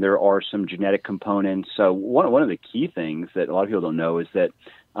 And there are some genetic components. So one of the key things that a lot of people don't know is that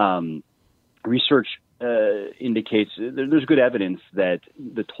research indicates there's good evidence that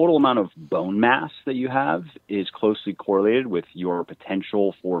the total amount of bone mass that you have is closely correlated with your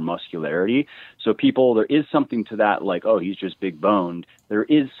potential for muscularity. So there is something to that, like, oh, he's just big boned. There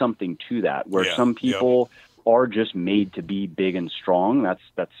is something to that where some people are just made to be big and strong.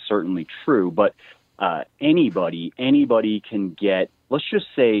 That's certainly true. But anybody can get, let's just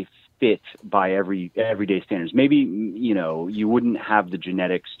say, fit by everyday standards. Maybe, you wouldn't have the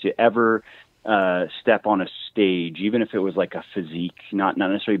genetics to ever step on a stage, even if it was like a physique, not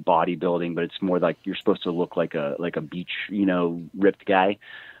necessarily bodybuilding, but it's more like you're supposed to look like a beach, ripped guy.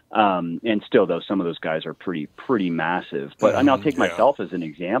 And still, though, some of those guys are pretty massive. But and I'll take myself as an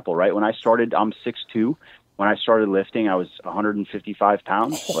example, right? When I started, I'm 6'2". When I started lifting, I was 155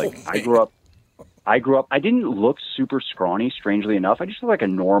 pounds. I grew up, I didn't look super scrawny, strangely enough. I just look like a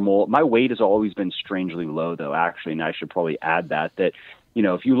normal, my weight has always been strangely low, though, actually, and I should probably add that,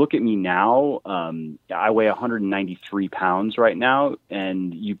 if you look at me now, I weigh 193 pounds right now,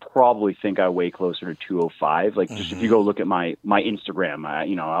 and you probably think I weigh closer to 205. Like, just if you go look at my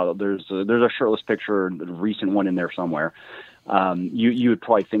Instagram, there's a shirtless picture, a recent one in there somewhere. you would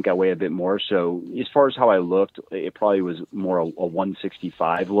probably think I weigh a bit more. So as far as how I looked, it probably was more a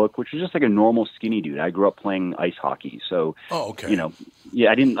 165 look, which was just like a normal skinny dude. I grew up playing ice hockey, so okay.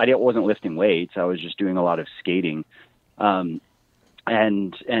 I wasn't lifting weights. I was just doing a lot of skating. And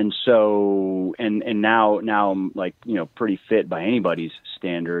now I'm like, pretty fit by anybody's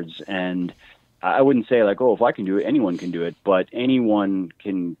standards. And I wouldn't say like, oh, if I can do it, anyone can do it, but anyone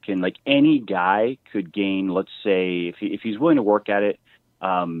can like any guy could gain, let's say if he's willing to work at it,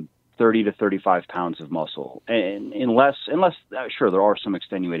 30 to 35 pounds of muscle. And unless sure, there are some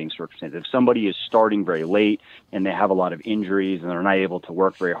extenuating circumstances. If somebody is starting very late and they have a lot of injuries and they're not able to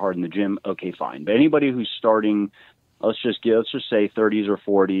work very hard in the gym, okay, fine. But anybody who's starting, let's just say 30s or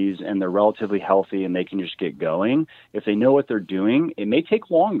 40s, and they're relatively healthy and they can just get going. If they know what they're doing, it may take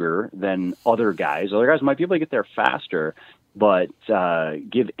longer than other guys. Other guys might be able to get there faster, but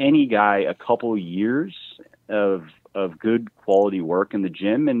give any guy a couple years of good quality work in the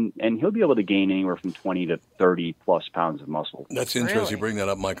gym, and he'll be able to gain anywhere from 20 to 30 plus pounds of muscle. That's interesting. You bring that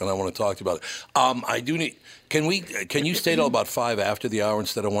up, Michael, and I want to talk to you about it. I do need. Can you stay till about 5 after the hour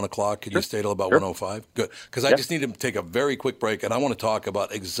instead of 1 o'clock? Can you stay till about 1:05? Good, because I just need to take a very quick break, and I want to talk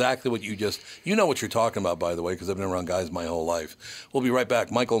about exactly what you know what you're talking about, by the way, because I've been around guys my whole life. We'll be right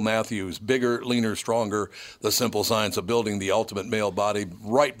back. Michael Matthews, Bigger, Leaner, Stronger: The Simple Science of Building the Ultimate Male Body.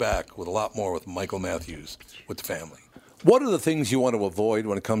 Right back with a lot more with Michael Matthews with the family. What are the things you want to avoid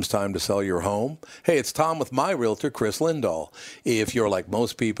when it comes time to sell your home? Hey, it's Tom with my realtor, Chris Lindahl. If you're like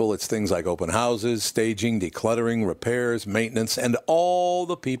most people, it's things like open houses, staging, decluttering, repairs, maintenance, and all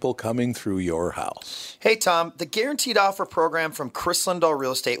the people coming through your house. Hey, Tom, the Guaranteed Offer program from Chris Lindahl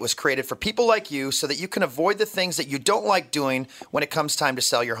Real Estate was created for people like you so that you can avoid the things that you don't like doing when it comes time to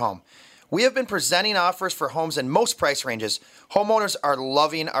sell your home. We have been presenting offers for homes in most price ranges. Homeowners are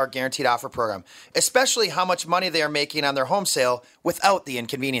loving our Guaranteed Offer program, especially how much money they are making on their home sale without the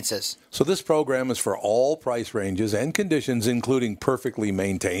inconveniences. So this program is for all price ranges and conditions, including perfectly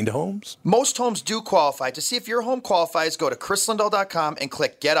maintained homes? Most homes do qualify. To see if your home qualifies, go to chrislindahl.com and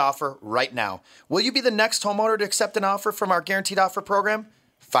click Get Offer right now. Will you be the next homeowner to accept an offer from our Guaranteed Offer program?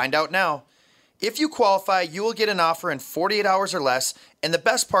 Find out now. If you qualify, you will get an offer in 48 hours or less, and the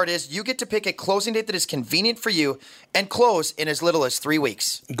best part is you get to pick a closing date that is convenient for you and close in as little as 3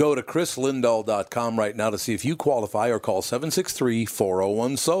 weeks. Go to chrislindahl.com right now to see if you qualify, or call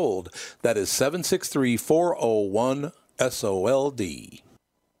 763-401-SOLD. That is 763-401-SOLD.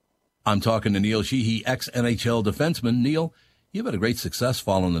 I'm talking to Neil Sheehy, ex-NHL defenseman. Neil, you've had a great success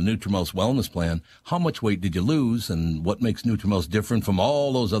following the Nutrimost wellness plan. How much weight did you lose, and what makes Nutrimost different from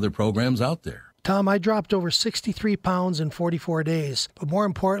all those other programs out there? Tom, I dropped over 63 pounds in 44 days, but more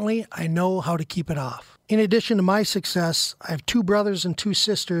importantly, I know how to keep it off. In addition to my success, I have 2 brothers and 2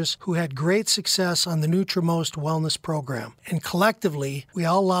 sisters who had great success on the Nutrimost wellness program, and collectively, we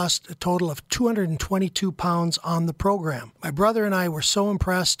all lost a total of 222 pounds on the program. My brother and I were so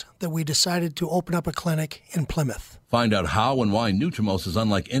impressed that we decided to open up a clinic in Plymouth. Find out how and why Nutrimost is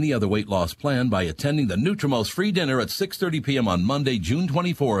unlike any other weight loss plan by attending the Nutrimost free dinner at 6:30 p.m. on Monday, June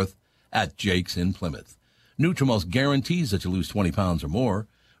 24th at Jake's in Plymouth. Nutrimost guarantees that you lose 20 pounds or more.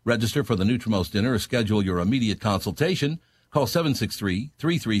 Register for the Nutrimost dinner or schedule your immediate consultation. Call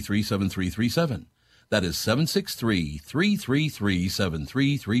 763-333-7337. That is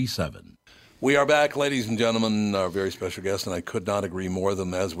 763-333-7337. We are back, ladies and gentlemen. Our very special guest, and I could not agree more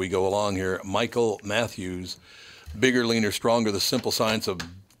than as we go along here, Michael Matthews, Bigger, Leaner, Stronger: The Simple Science of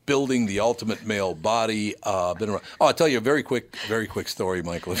Building the Ultimate Male Body. Been around. I'll tell you a very quick story,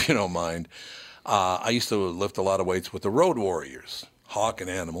 Michael, if you don't mind. I used to lift a lot of weights with the Road Warriors, Hawk and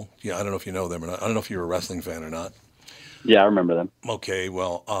Animal. Yeah, I don't know if you know them or not. I don't know if you're a wrestling fan or not. Yeah, I remember them. Okay,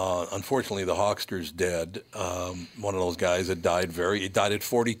 well, unfortunately, the Hawkster's dead. One of those guys that died at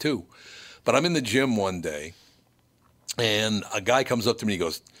 42. But I'm in the gym one day, and a guy comes up to me. He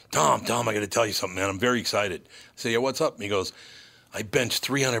goes, Tom, I got to tell you something, man. I'm very excited. I say, yeah, what's up? And he goes, I benched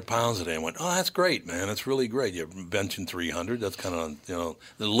 300 pounds today. I went, oh, that's great, man. That's really great. You're benching 300. That's kind of,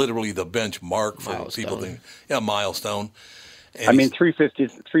 literally the bench mark for people. Milestone. And I mean,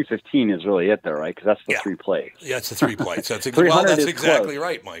 315 is really it, though, right? Because that's the 3 plates. Yeah, it's the 3 plates. That's that's exactly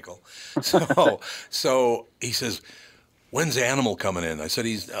right, Michael. So he says, when's Animal coming in? I said,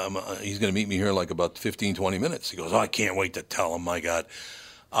 he's going to meet me here in like about 15, 20 minutes. He goes, oh, I can't wait to tell him. My God.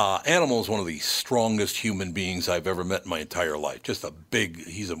 Animal is one of the strongest human beings I've ever met in my entire life. Just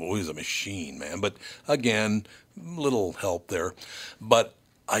he's a machine, man. But again, little help there. But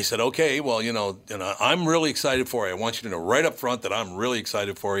I said, okay, well, I'm really excited for you. I want you to know right up front that I'm really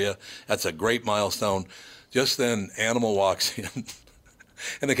excited for you. That's a great milestone. Just then, Animal walks in,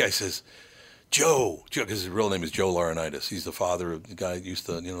 and the guy says, Joe, because his real name is Joe Laurinaitis. He's the father of the guy who used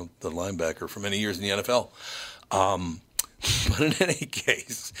to, the linebacker for many years in the NFL. But in any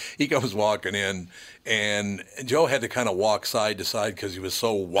case, he comes walking in, and Joe had to kind of walk side to side because he was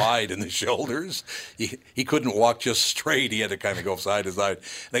so wide in the shoulders. He couldn't walk just straight. He had to kind of go side to side.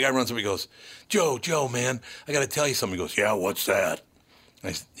 And the guy runs up and he goes, Joe, man, I got to tell you something. He goes, yeah, what's that?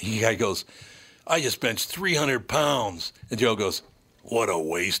 The guy goes, I just benched 300 pounds. And Joe goes, what a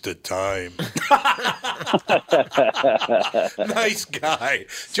waste of time. Nice guy.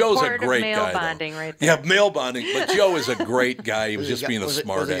 Joe's a great guy. Male bonding right there. Yeah, male bonding. But Joe is a great guy. He was just being a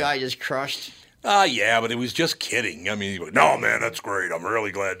smart ass. Was the guy just crushed? Yeah, but he was just kidding. I mean, he went, no, man, that's great. I'm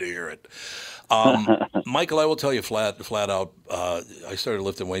really glad to hear it. Michael, I will tell you flat out, I started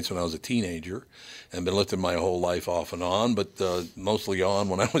lifting weights when I was a teenager and been lifting my whole life off and on, but mostly on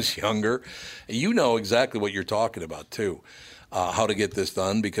when I was younger. You know exactly what you're talking about, too. How to get this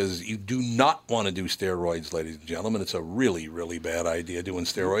done, because you do not want to do steroids, ladies and gentlemen. It's a really, really bad idea doing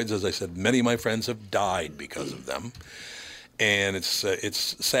steroids. As I said, many of my friends have died because of them, and it's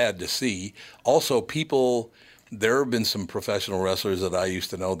sad to see. Also, there have been some professional wrestlers that I used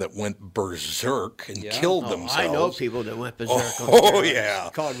to know that went berserk and killed themselves. I know people that went berserk. Oh yeah.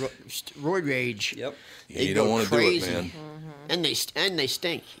 It's called roid rage. Yep. Yeah, you don't want to do it, man. Mm-hmm. And they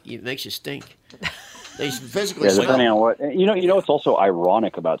stink. It makes you stink. They physically depending on what what's also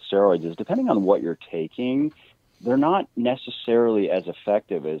ironic about steroids is depending on what you're taking, they're not necessarily as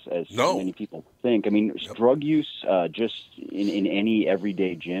effective as many people think. I mean, drug use just in any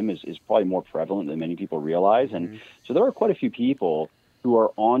everyday gym is probably more prevalent than many people realize, and so there are quite a few people who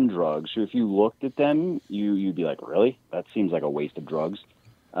are on drugs who, if you looked at them, you'd be like, really? That seems like a waste of drugs.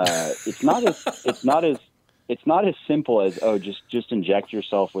 It's not as simple as, just inject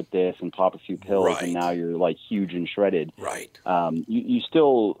yourself with this and pop a few pills and now you're like huge and shredded. Right.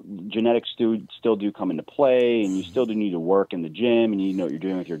 Genetics still do come into play, and you still do need to work in the gym, and you know what you're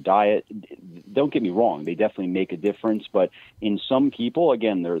doing with your diet. Don't get me wrong. They definitely make a difference, but in some people,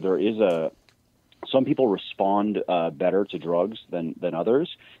 again, some people respond better to drugs than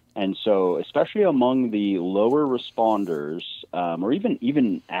others. And so, especially among the lower responders, or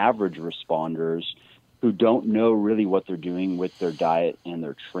even average responders, who don't know really what they're doing with their diet and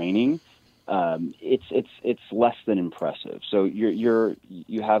their training, it's less than impressive. So you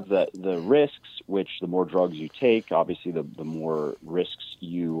have the risks, which the more drugs you take, obviously the more risks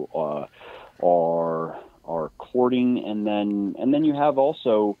you are courting, and then you have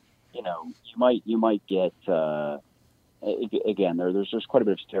also, you might get again there's quite a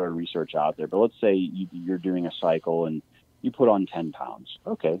bit of steroid research out there, but let's say you're doing a cycle and you put on 10 pounds.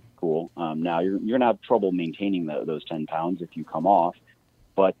 Okay, cool. Now you're going to have trouble maintaining those 10 pounds if you come off,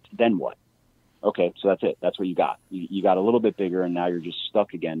 but then what? Okay, so that's it. That's what you got. You got a little bit bigger, and now you're just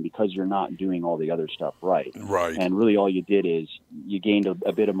stuck again because you're not doing all the other stuff right. Right. And really all you did is you gained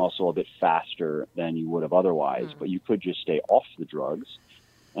a bit of muscle a bit faster than you would have otherwise, but you could just stay off the drugs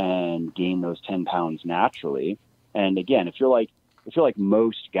and gain those 10 pounds naturally. And again, if you're like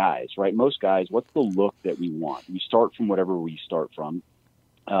most guys, right? Most guys, what's the look that we want? We start from whatever we start from.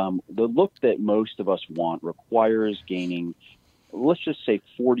 The look that most of us want requires gaining, let's just say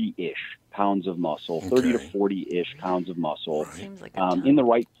 40-ish pounds of muscle, 30 to 40-ish pounds of muscle, in the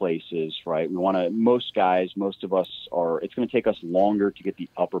right places, right? We want to, most of us it's going to take us longer to get the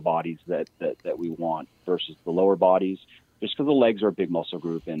upper bodies that we want versus the lower bodies, just because the legs are a big muscle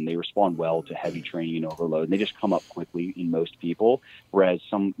group and they respond well to heavy training and overload, and they just come up quickly in most people. Whereas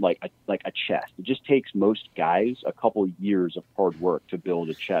some like a chest, it just takes most guys a couple years of hard work to build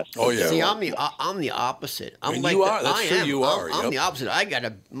a chest. Oh yeah. See, I'm the opposite. I'm you are. That's true. You are. I'm the opposite.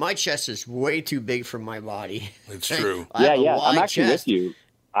 My chest is way too big for my body. It's true. Yeah. I'm actually with you.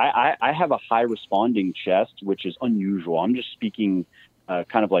 I have a high responding chest, which is unusual. I'm just speaking.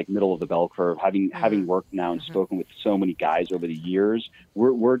 Kind of like middle of the bell curve, having worked now and spoken with so many guys over the years,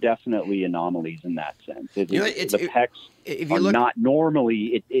 we're definitely anomalies in that sense. The pecs are not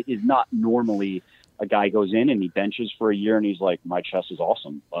normally. It is not normally a guy goes in and he benches for a year and he's like, my chest is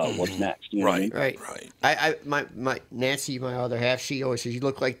awesome. What's next? You know what I mean? Right. My Nancy, my other half, she always says, you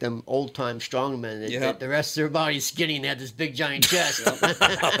look like them old time strongmen. The rest of their body's skinny and they have this big giant chest.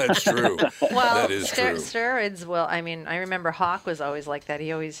 That's true. Well, that is true. Steroids. Well, I mean, I remember Hawk was always like that. He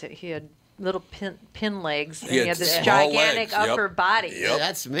had little pin legs, and he had this gigantic upper body. Yeah,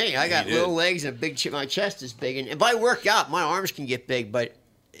 that's me. I got little legs and a big. My chest is big, and if I work out, my arms can get big, but.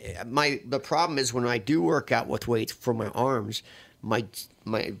 The problem is when I do work out with weights for my arms, my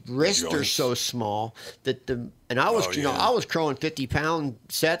wrists are so small that I was curling 50-pound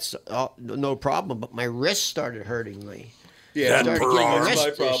sets, no problem, but my wrists started hurting me. Yeah, that per arm.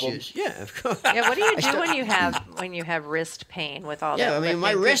 My problem. Yeah, of course. Yeah, what do you do when you have wrist pain with all that? Yeah, I mean,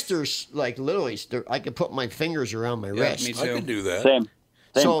 my lifting? wrists are like literally. I can put my fingers around my wrist. Me too. I can do that. Same.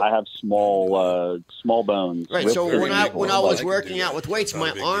 So- I have small bones. Right. with So very when I small was can working do out that. with weights, It's not a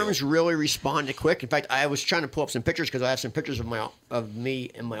my big arms really responded quick. In fact, I was trying to pull up some pictures because I have some pictures of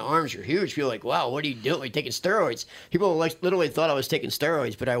me and my arms are huge. People are like, "Wow, what are you doing? Are you taking steroids?" People literally thought I was taking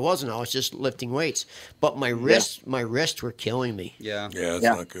steroids, but I wasn't. I was just lifting weights. But my wrists were killing me. Yeah. Yeah, it's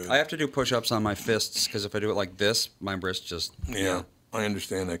not good. I have to do push-ups on my fists because if I do it like this, my wrist just Yeah, I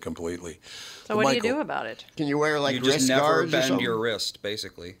understand that completely. So what do you do about it? Can you wear like you just wrist never guards or bend something? your wrist,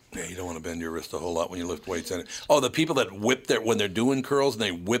 basically. Yeah, you don't want to bend your wrist a whole lot when you lift weights. Oh, the people that whip when they're doing curls and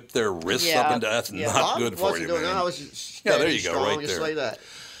they whip their wrists up and down, that's not good for you, man. I was just Yeah, there you go, strong, right just there. like that.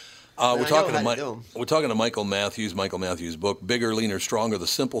 We're talking how to do 'em. we're talking to Michael Matthews' book, Bigger, Leaner, Stronger, The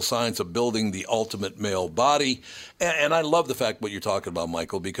Simple Science of Building the Ultimate Male Body. And I love the fact what you're talking about,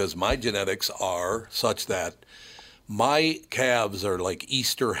 Michael, because my genetics are such that my calves are like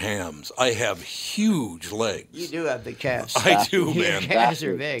Easter hams. I have huge legs. You do have big calves. I do, Your man. calves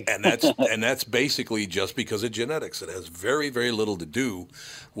are big. And that's basically just because of genetics. It has very, very little to do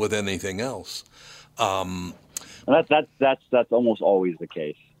with anything else. And that's almost always the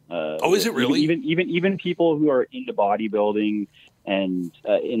case. Oh, is it really? Even people who are into bodybuilding and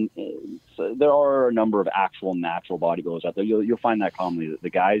so there are a number of actual natural bodybuilders out there. You'll find that commonly. The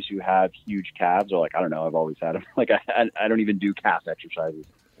guys who have huge calves are like, I don't know, I've always had them. Like I don't even do calf exercises.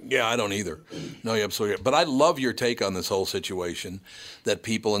 Yeah, I don't either. No, you're absolutely right. But I love your take on this whole situation, that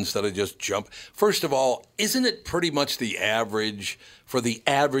people, instead of just jump. First of all, isn't it pretty much the average, for the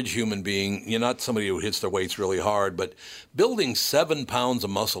average human being, you're not somebody who hits their weights really hard, but building 7 pounds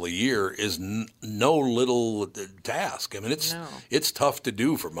of muscle a year is no little task. I mean, it's tough to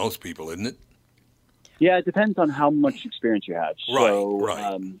do for most people, isn't it? Yeah, it depends on how much experience you have.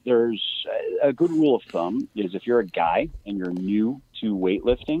 So there's a good rule of thumb is if you're a guy and you're new to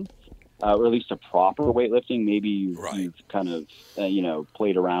weightlifting, or at least a proper weightlifting, maybe you've kind of,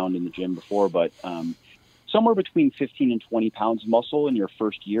 played around in the gym before, but somewhere between 15 and 20 pounds of muscle in your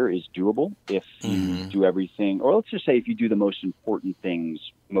first year is doable if you do everything, or let's just say if you do the most important things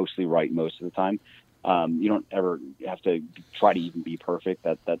mostly right most of the time. You don't ever have to try to even be perfect.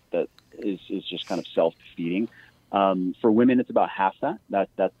 That is just kind of self-defeating. For women, it's about half that.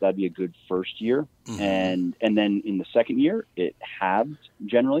 That'd be a good first year. And then in the second year, it halves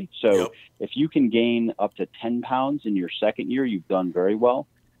generally. So if you can gain up to 10 pounds in your second year, you've done very well.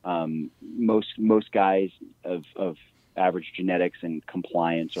 Most guys of average genetics and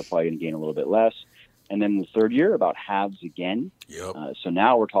compliance are probably going to gain a little bit less. And then the third year, about halves again. So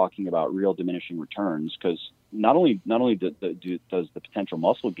now we're talking about real diminishing returns, because not only does the potential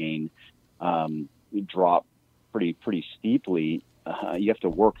muscle gain drop pretty steeply, you have to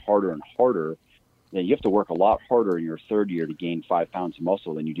work harder and harder. You have to work a lot harder in your third year to gain 5 pounds of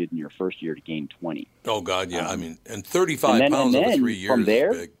muscle than you did in your first year to gain 20. Oh, God, yeah. I mean, and 35 pounds over 3 years from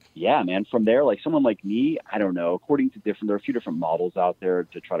there, is big. Yeah, man. From there, like someone like me, I don't know. According to there are a few different models out there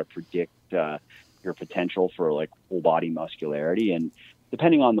to try to predict your potential for like full body muscularity, and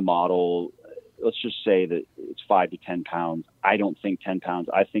depending on the model, let's just say that it's 5 to 10 pounds. I don't think 10 pounds.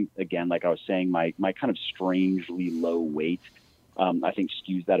 I think, again, like I was saying, my kind of strangely low weight, I think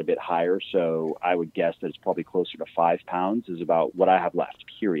skews that a bit higher. So I would guess that it's probably closer to 5 pounds is about what I have left,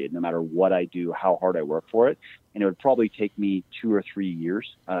 period, no matter what I do, how hard I work for it. And it would probably take me 2 or 3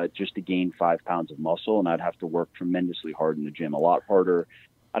 years just to gain 5 pounds of muscle. And I'd have to work tremendously hard in the gym, a lot harder.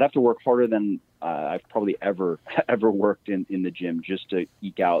 I'd have to work harder than I've probably ever worked in the gym just to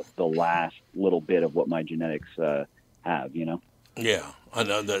eke out the last little bit of what my genetics have, Yeah, I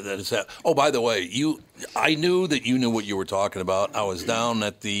know that is that. Oh, by the way, I knew that you knew what you were talking about. I was down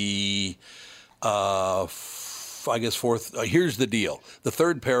at the, fourth. Here's the deal. The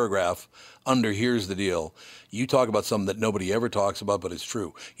third paragraph under "Here's the deal." You talk about something that nobody ever talks about, but it's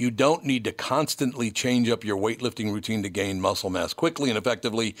true. You don't need to constantly change up your weightlifting routine to gain muscle mass quickly and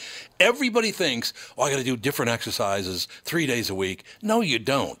effectively. Everybody thinks, I got to do different exercises 3 days a week. No, you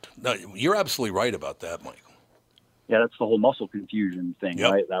don't. No, you're absolutely right about that, Michael. Yeah, that's the whole muscle confusion thing,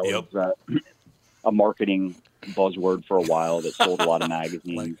 right? That was a marketing buzzword for a while that sold a lot of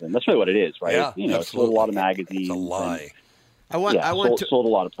magazines, and that's really what it is, right? Yeah, it sold a lot of magazines. It's a lie. Sold a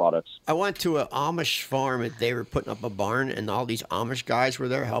lot of products. I went to an Amish farm and they were putting up a barn, and all these Amish guys were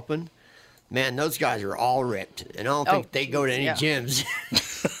there helping. Man, those guys are all ripped, and I don't think they go to any gyms.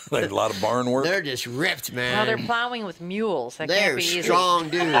 They have a lot of barn work. They're just ripped, man. Well, they're plowing with mules. That They're can't be easy. strong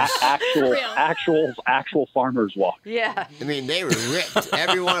dudes. Actual farmers walk. Yeah. I mean, they were ripped.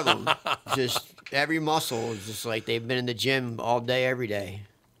 Every one of them. Just every muscle is just like they've been in the gym all day, every day.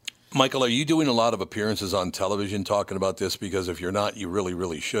 Michael, are you doing a lot of appearances on television talking about this? Because if you're not, you really,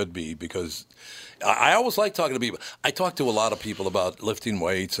 really should be. Because I always like talking to people. I talk to a lot of people about lifting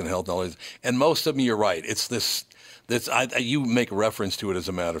weights and health knowledge, and most of them, you're right. It's this. You make reference to it, as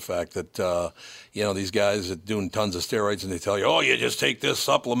a matter of fact, that these guys are doing tons of steroids, and they tell you, "Oh, you just take this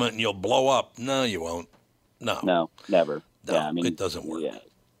supplement and you'll blow up." No, you won't. No, never. No, yeah, I mean, it doesn't work. Yeah.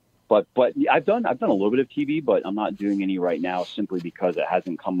 But I've done a little bit of TV, but I'm not doing any right now simply because it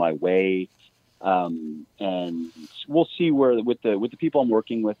hasn't come my way. And we'll see where with the people I'm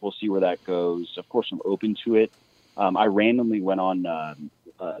working with, we'll see where that goes. Of course, I'm open to it. I randomly went on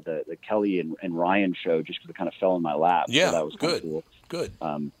the Kelly and Ryan show just because it kind of fell in my lap. Yeah, so that was good. Cool. Good.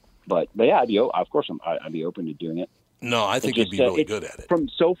 But yeah, I'd be open to doing it. No, I think you'd be really good at it. From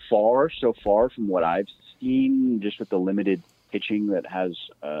so far from what I've seen, just with the limited pitching that has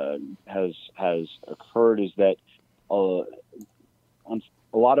occurred, is that on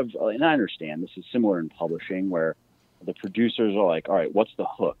a lot of, and I understand this is similar in publishing, where the producers are like, all right, what's the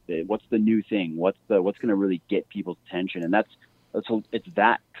hook? What's the new thing? What's going to really get people's attention? And it's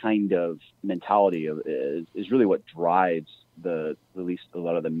that kind of mentality is really what drives at least a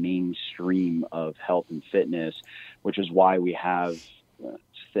lot of the mainstream of health and fitness, which is why we have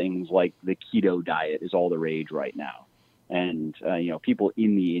things like the keto diet is all the rage right now. And, people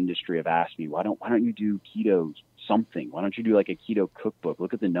in the industry have asked me, why don't you do keto something? Why don't you do like a keto cookbook?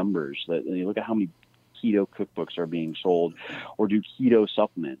 Look at the numbers. Look at how many keto cookbooks are being sold, or do keto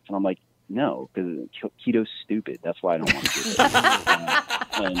supplements. And I'm like, no, because keto's stupid. That's why I don't want to do it.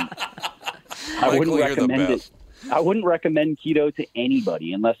 And I wouldn't recommend it. I wouldn't recommend keto to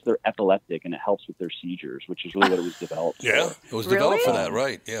anybody unless they're epileptic and it helps with their seizures, which is really what it was developed Yeah, for. it was developed for that,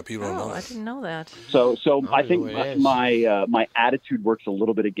 right? Yeah, people don't know that. I didn't know that. So I think my attitude works a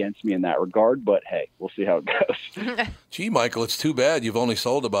little bit against me in that regard, but hey, we'll see how it goes. Gee, Michael, it's too bad you've only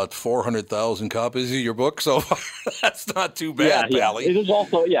sold about 400,000 copies of your book so far. That's not too bad, Pally. It is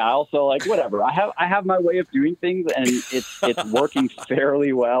also like whatever. I have my way of doing things, and it's working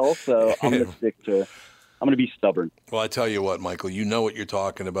fairly well. So I'm going to be stubborn. Well, I tell you what, Michael, you know what you're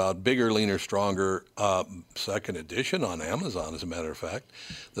talking about. Bigger, Leaner, Stronger, second edition on Amazon, as a matter of fact.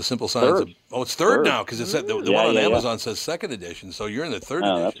 The Simple Science it's third now, because it said the one on Amazon says second edition, so you're in the third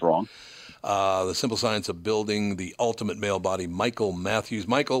edition. That's wrong. The Simple Science of Building the Ultimate Male Body, Michael Matthews.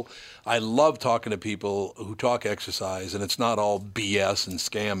 Michael, I love talking to people who talk exercise, and it's not all BS and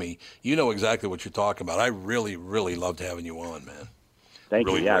scammy. You know exactly what you're talking about. I really, really loved having you on, man. Thank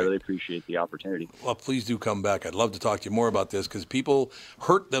you. Yeah, great. I really appreciate the opportunity. Well, please do come back. I'd love to talk to you more about this, because people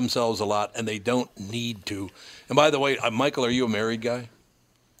hurt themselves a lot, and they don't need to. And by the way, Michael, are you a married guy?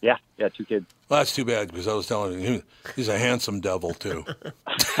 Yeah, 2 kids. Well, that's too bad, because I was telling you, he's a handsome devil, too.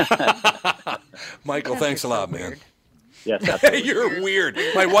 Michael, thanks a lot, man. Yes, absolutely. You're weird.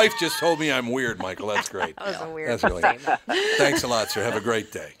 My wife just told me I'm weird, Michael. That's great. That was a weird statement. Thanks a lot, sir. Have a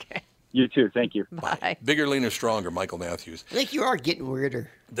great day. Okay. You too. Thank you. Bye. Bigger, Leaner, Stronger, Michael Matthews. I think you are getting weirder.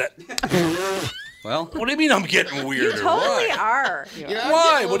 Well, what do you mean I'm getting weirder? You totally are.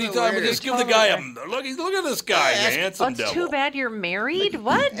 Why? What are you talking about? Just give the guy a look. Look at this guy, you handsome devil. It's too bad you're married.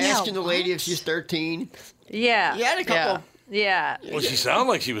 What? Asking the lady if she's 13. Yeah. You had a couple. Yeah. Well, she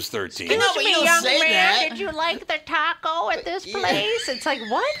sounded like she was 13. No, but you don't young say man, that. did you like the taco at this place? It's like,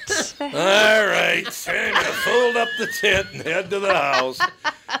 what? All right, time to fold up the tent and head to the house.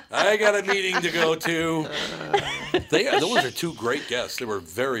 I got a meeting to go to. Those are two great guests. They were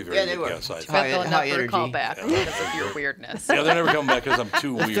very, very good guests. I think. But they'll never call back because of your weirdness. Yeah, they'll never come back because I'm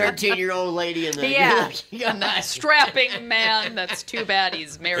too weird. 13-year-old lady in the and that strapping man. That's too bad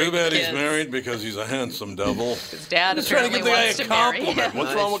he's married. Too bad kids. he's married because he's a handsome devil. His dad He's trying to give the guy wants a to marry compliment. him.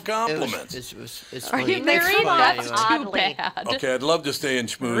 What's wrong with compliments? It's Are funny. you married? That's too Oddly. bad. Okay, I'd love to stay and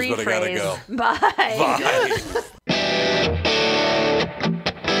schmooze, but I gotta go. Bye. Bye.